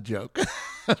gotten the joke."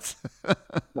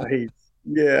 Nice.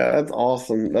 Yeah, that's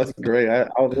awesome. That's great. I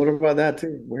was wondering about that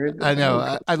too. I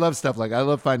know. I love stuff like I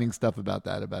love finding stuff about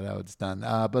how it's done.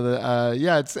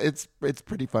 It's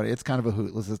pretty funny. It's kind of a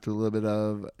hoot. Let's listen to a little bit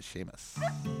of Seamus.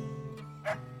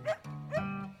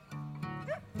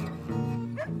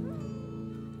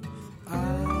 I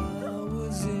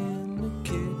was in the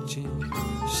kitchen.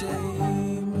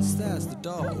 Seamus, that's the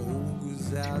dog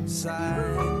who's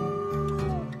outside.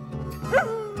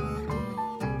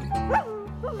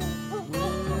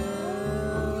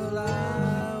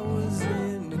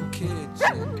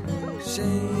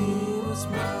 Seamus,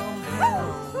 my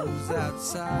house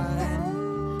outside.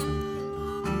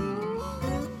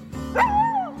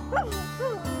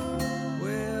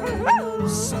 Well, the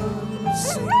sun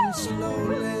sinks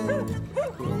slowly,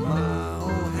 but my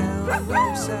old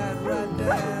hound sat right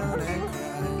down and cried.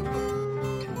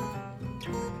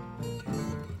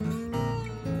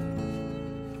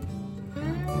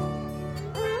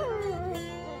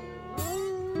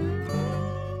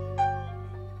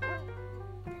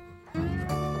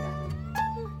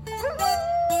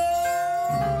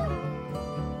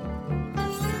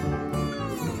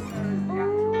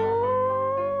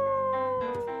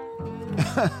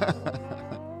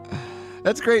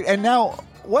 That's great. And now,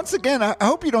 once again, I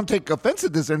hope you don't take offense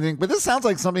at this or anything, but this sounds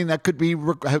like something that could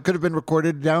have been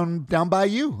recorded down by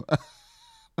you.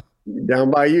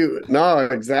 Down by you. No,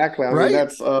 exactly. I Right? mean,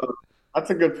 that's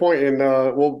a good point. And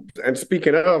well, and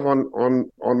speaking of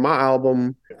on my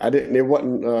album, it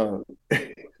wasn't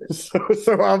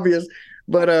so obvious,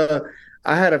 but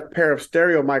I had a pair of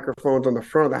stereo microphones on the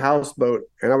front of the houseboat,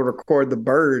 and I would record the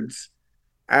birds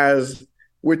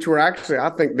which were actually, I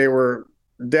think they were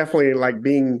definitely like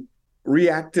being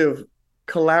reactive,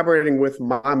 collaborating with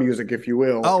my music, if you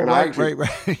will. Oh, and right.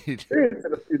 Experienced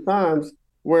it a few times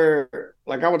where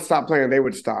like I would stop playing, they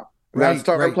would stop. And I'd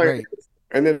start playing. Right.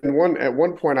 And then at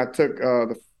one point I took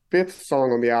the fifth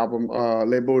song on the album,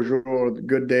 Les Beaux Jours, The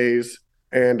Good Days,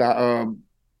 and I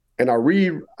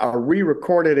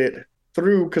re-recorded it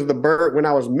through, because when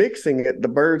I was mixing it, the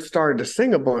birds started to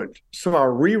sing a bunch. So I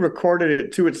re-recorded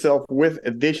it to itself with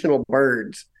additional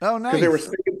birds. Oh, nice. Because they were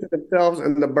singing to themselves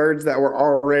and the birds that were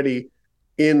already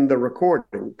in the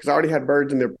recording. Because I already had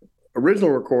birds in the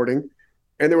original recording,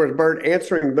 and there was a bird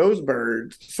answering those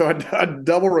birds. So I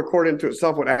double recorded into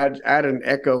itself, would add an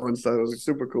echo, and so it was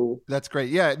super cool. That's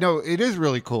great. Yeah, no, it is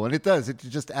really cool, and it does. It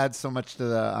just adds so much to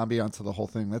the ambiance of the whole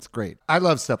thing. That's great. I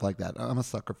love stuff like that. I'm a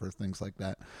sucker for things like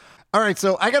that. All right,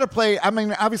 so I got to play. I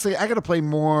mean, obviously, I got to play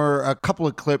a couple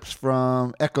of clips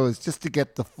from Echoes just to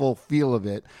get the full feel of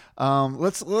it.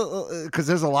 Because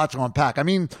there's a lot to unpack. I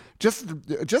mean, just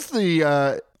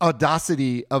the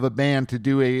audacity of a band to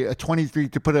do a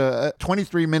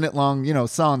 23-minute long,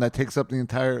 song that takes up the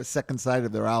entire second side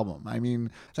of their album. I mean,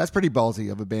 that's pretty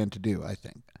ballsy of a band to do, I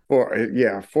think.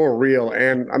 For real.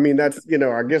 And I mean, that's,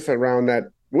 I guess around that.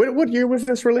 What year was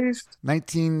this released?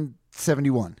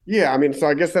 1971. Yeah, I mean, so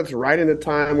I guess that's right in the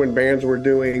time when bands were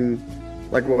doing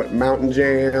like Mountain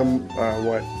Jam,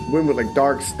 when was like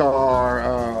Dark Star.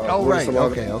 Right. Some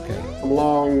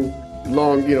long,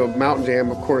 Mountain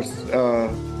Jam, of course.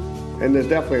 And there's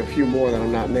definitely a few more that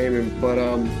I'm not naming, but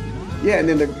yeah. And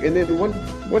then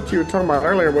what you were talking about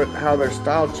earlier with how their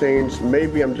style changed.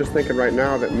 Maybe I'm just thinking right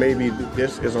now that maybe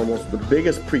this is almost the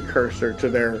biggest precursor to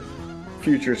their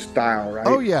future style, right?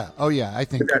 Oh yeah, I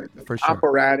think that for sure.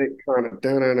 Operatic kind of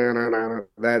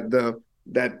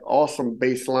that awesome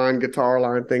bass line, guitar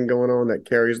line thing going on that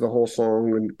carries the whole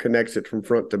song and connects it from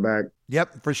front to back.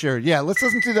 Yep, for sure. Yeah, let's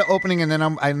listen to the opening, and then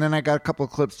I got a couple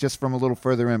of clips just from a little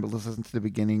further in, but let's listen to the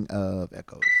beginning of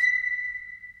Echoes.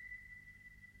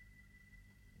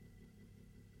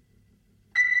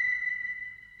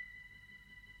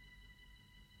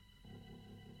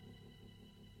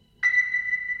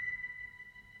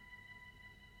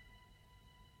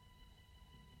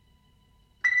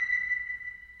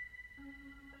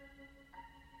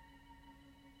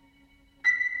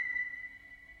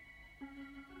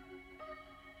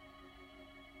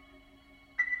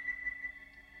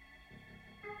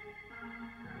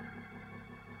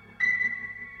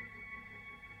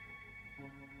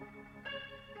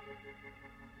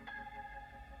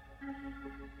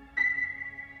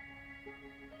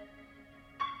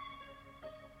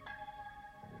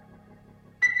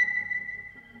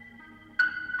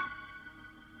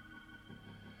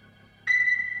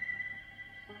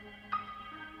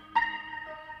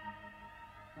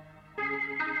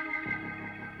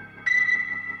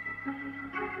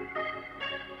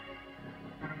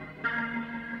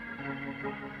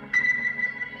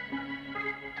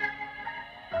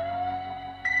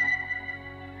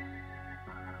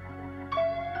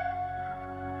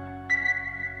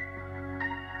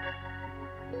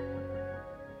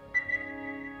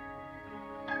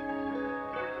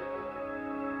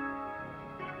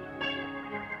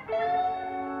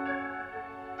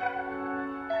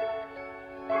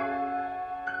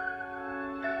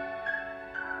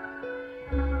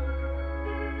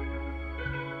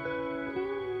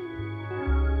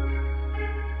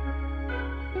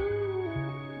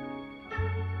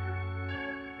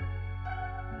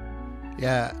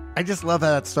 Yeah, I just love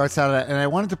how that starts out. And I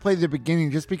wanted to play the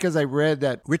beginning just because I read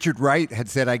that Richard Wright had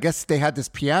said, I guess they had this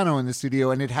piano in the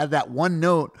studio and it had that one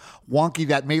note, wonky,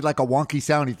 that made like a wonky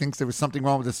sound. He thinks there was something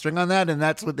wrong with the string on that, and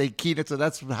that's what they keyed it. So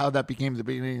that's how that became the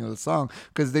beginning of the song,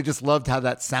 because they just loved how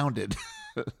that sounded.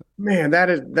 Man,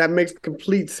 that makes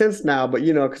complete sense now. But,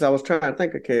 because I was trying to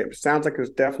think, okay, it sounds like it was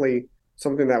definitely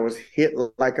something that was hit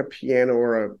like a piano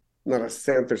or not a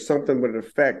synth or something with an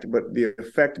effect, but the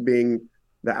effect being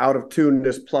the out of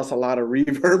tuneness plus a lot of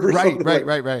reverb or something.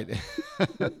 Right.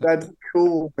 That's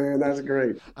cool, man. That's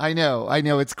great. I know.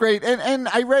 It's great. And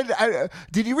I read,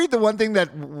 did you read the one thing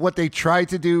that what they tried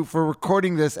to do for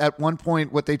recording this at one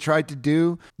point, what they tried to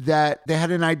do, that they had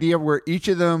an idea where each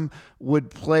of them would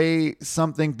play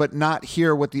something but not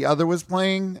hear what the other was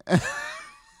playing?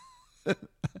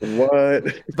 What?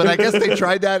 But I guess they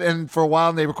tried that, and for a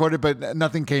while they recorded, but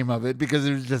nothing came of it because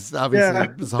it was just obviously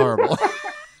it was horrible.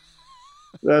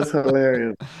 That's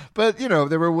hilarious. But they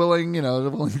were willing,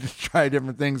 to try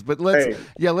different things. But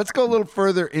let's go a little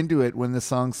further into it when the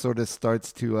song sort of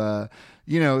starts to,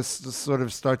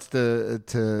 starts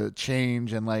to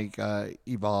change and like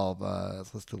evolve.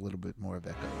 Let's do a little bit more of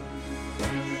Echo.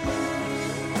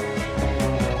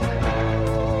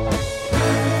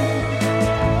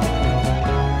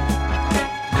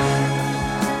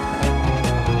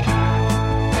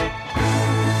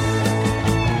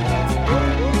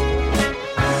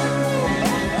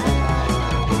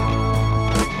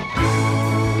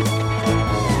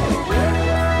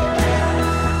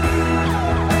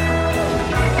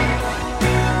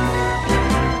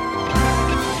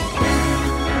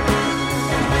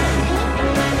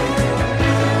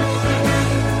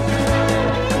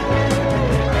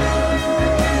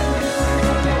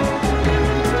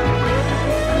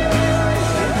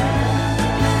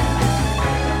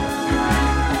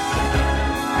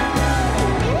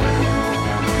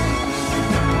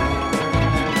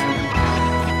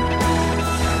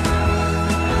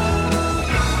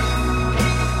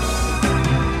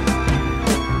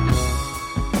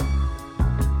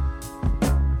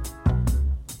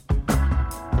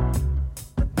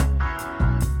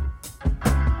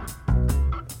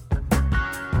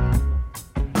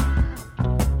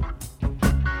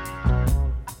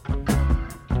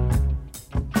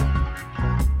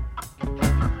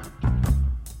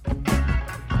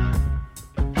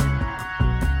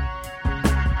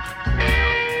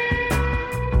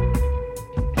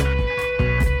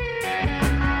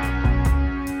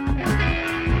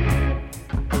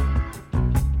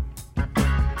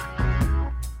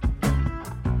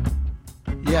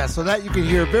 Yeah, so that you could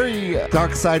hear very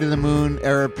Dark Side of the Moon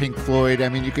era Pink Floyd. I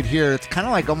mean, you could hear it's kind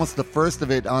of like almost the first of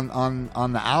it on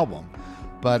the album.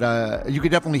 But you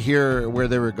could definitely hear where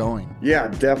they were going. Yeah,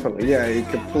 definitely. Yeah, it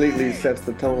completely sets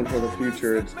the tone for the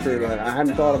future. It's true. I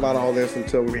hadn't thought about all this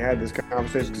until we had this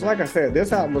conversation. Because like I said,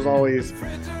 this album has always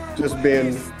just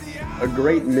been a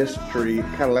great mystery,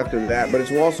 kind of left in that. But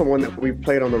it's also one that we've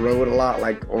played on the road a lot,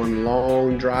 like on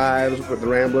long drives with the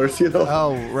Ramblers,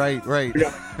 Oh, right.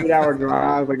 8-hour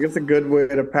drive. Like, it's a good way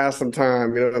to pass some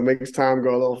time. It makes time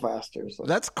go a little faster. So.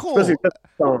 That's cool. Especially this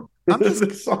song.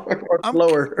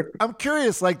 I'm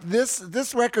curious, like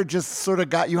this record just sort of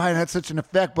got you high and had such an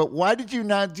effect, but why did you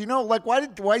not,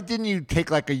 why didn't you take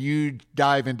like a huge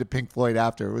dive into Pink Floyd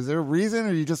after? Was there a reason,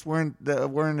 or you just weren't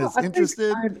as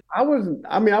interested? I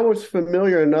was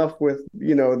familiar enough with,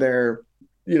 their,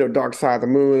 Dark Side of the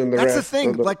Moon and the rest. That's the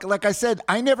thing. Like I said,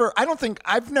 I've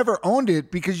never owned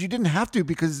it because you didn't have to,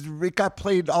 because it got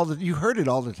played you heard it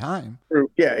all the time.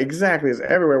 Yeah, exactly. It's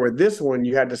everywhere. With this one,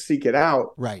 you had to seek it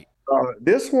out. Right.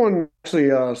 This one,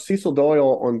 actually, Cecil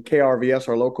Doyle on KRVS,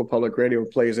 our local public radio,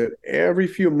 plays it. Every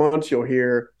few months, you'll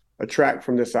hear a track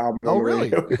from this album. Oh,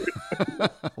 really?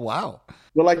 Wow.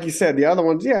 Well, like you said, the other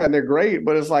ones, and they're great,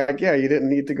 but it's like, you didn't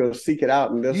need to go seek it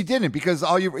out. And this, you didn't, because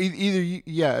all you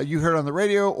heard on the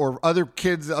radio, or other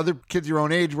kids your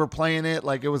own age were playing it.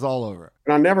 Like, it was all over.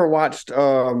 And I never watched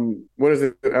what is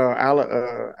it?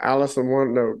 Alice in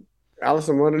Wonderland.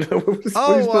 What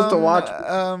are you supposed to watch?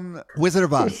 Wizard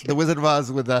of Oz. The Wizard of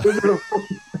Oz with Alice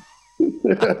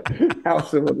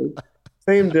in Wonderland.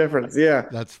 Same difference, yeah.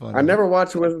 That's funny. I never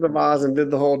watched Wizard of Oz and did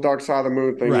the whole Dark Side of the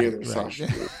Moon thing either. Right. So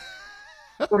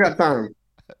still got time.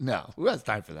 No, who has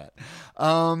time for that?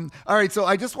 All right, so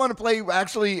I just want to play.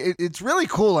 Actually, it's really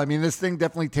cool. I mean, this thing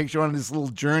definitely takes you on this little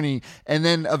journey, and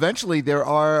then eventually there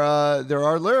are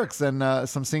lyrics and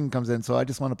some singing comes in. So I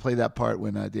just want to play that part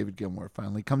when David Gilmour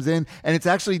finally comes in, and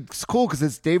it's cool because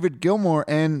it's David Gilmour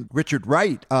and Richard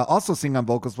Wright also sing on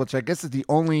vocals, which I guess is the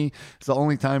only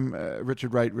time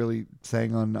Richard Wright really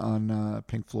sang on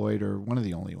Pink Floyd, or one of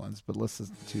the only ones. But let's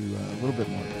listen to a little bit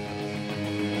more.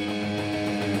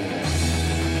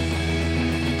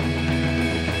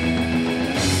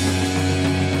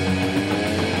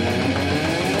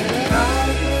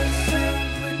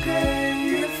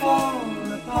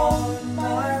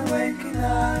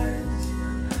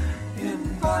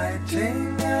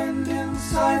 Inviting and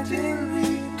inciting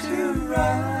me to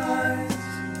rise,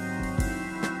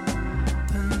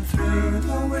 and through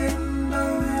the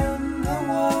window in the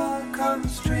wall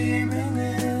comes streaming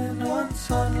in on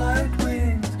sunlight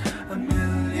wings.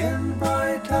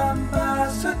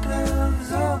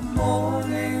 daffodils of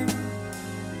morning.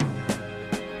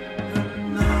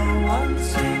 And no one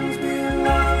sings me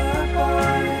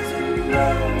lullabies, and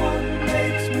no one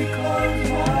makes me close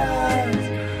my eyes.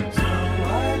 So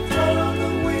I throw the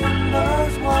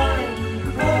windows wide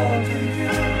and call to you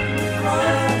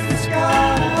across the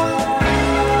sky.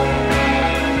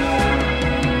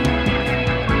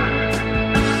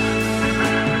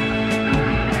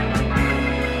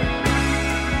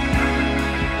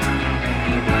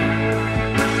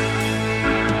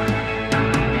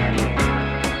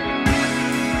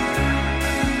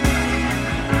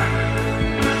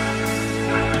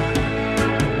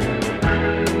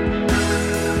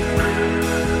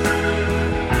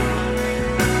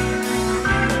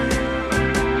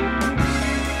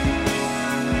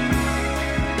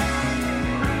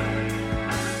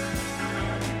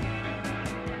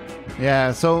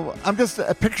 Yeah, so I'm just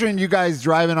picturing you guys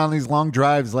driving on these long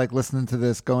drives, like listening to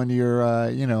this, going to your,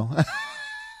 going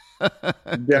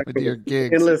to your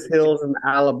gigs. Endless hills in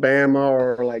Alabama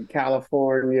or like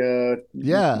California.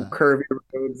 Yeah. Curvy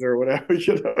roads or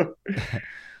whatever,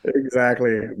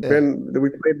 Exactly. We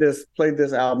played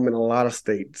this album in a lot of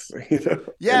states,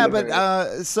 Yeah, but I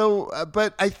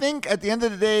think at the end of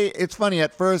the day, it's funny.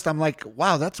 At first, I'm like,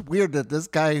 wow, that's weird that this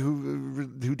guy who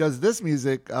does this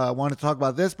music wanted to talk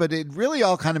about this, but it really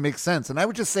all kind of makes sense. And I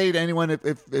would just say to anyone,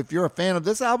 if you're a fan of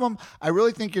this album, I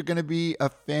really think you're going to be a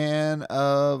fan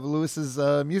of Louis's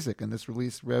music and this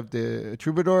release, Rêve du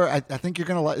Troubadour. I think you're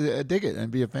going to dig it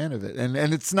and be a fan of it.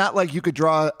 And it's not like you could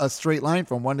draw a straight line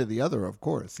from one to the other, of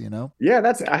course. Yeah,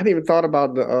 I hadn't even thought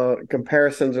about the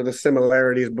comparisons or the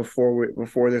similarities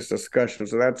before this discussion.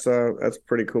 So that's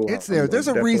pretty cool. It's there. There's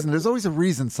a reason. There's always a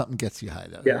reason something gets you high.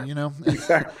 Yeah,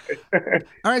 exactly.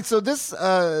 All right. So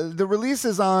the release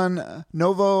is on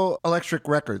Novo Electric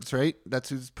Records, right? That's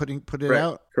who's put it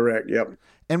out. Correct. Yep.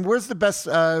 And where's the best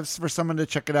for someone to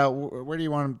check it out? Where do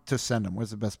you want them to send them?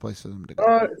 Where's the best place for them to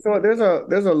go? So there's a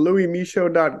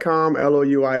louismichot.com,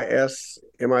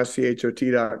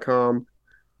 LOUISMICHOT.com,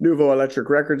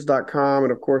 NouveauElectricRecords.com,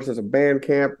 and of course there's a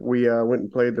Bandcamp. We went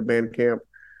and played the Bandcamp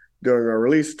during our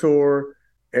release tour.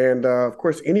 And of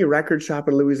course, any record shop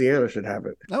in Louisiana should have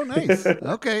it. Oh, nice.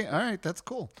 Okay. All right. That's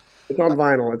cool. It's on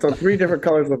vinyl. It's on 3 different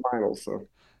colors of vinyl. So.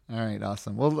 All right,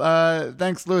 awesome. Well,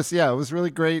 thanks, Louis. Yeah, it was really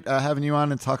great having you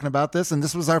on and talking about this. And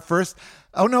this was our first.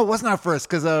 Oh, no, it wasn't our first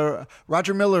because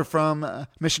Roger Miller from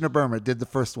Mission of Burma did the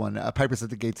first one, Pipers at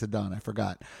the Gates of Dawn. I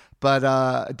forgot. But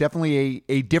definitely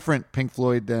a different Pink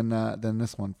Floyd than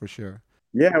this one for sure.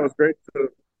 Yeah, it was great.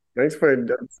 Thanks for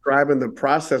describing the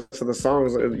process of the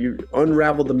songs. You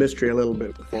unraveled the mystery a little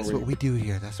bit. What we do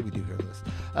here. That's what we do here, Liz.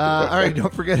 All right,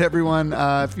 don't forget, everyone,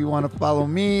 if you want to follow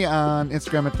me on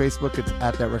Instagram and Facebook, it's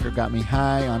at That Record Got Me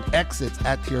High. On X, it's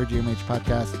at TRGMH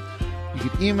Podcast. You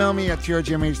can email me at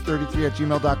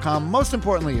trgmh33@gmail.com. Most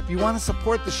importantly, if you want to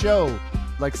support the show,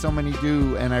 like so many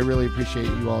do, and I really appreciate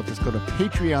you all, just go to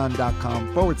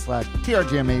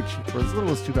patreon.com/TRGMH. For as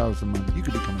little as $2 a month, you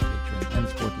could become a patron and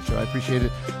support the show. I appreciate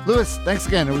it. Louis, thanks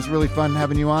again. It was really fun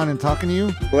having you on and talking to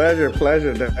you. Pleasure.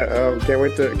 Can't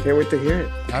wait to hear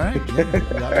it. All right. Yeah, we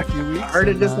got a few weeks. I heard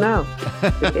it just now.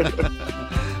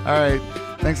 All right.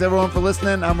 Thanks everyone for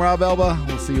listening. I'm Rob Elba.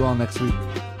 We'll see you all next week.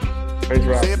 Thanks,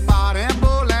 Rob.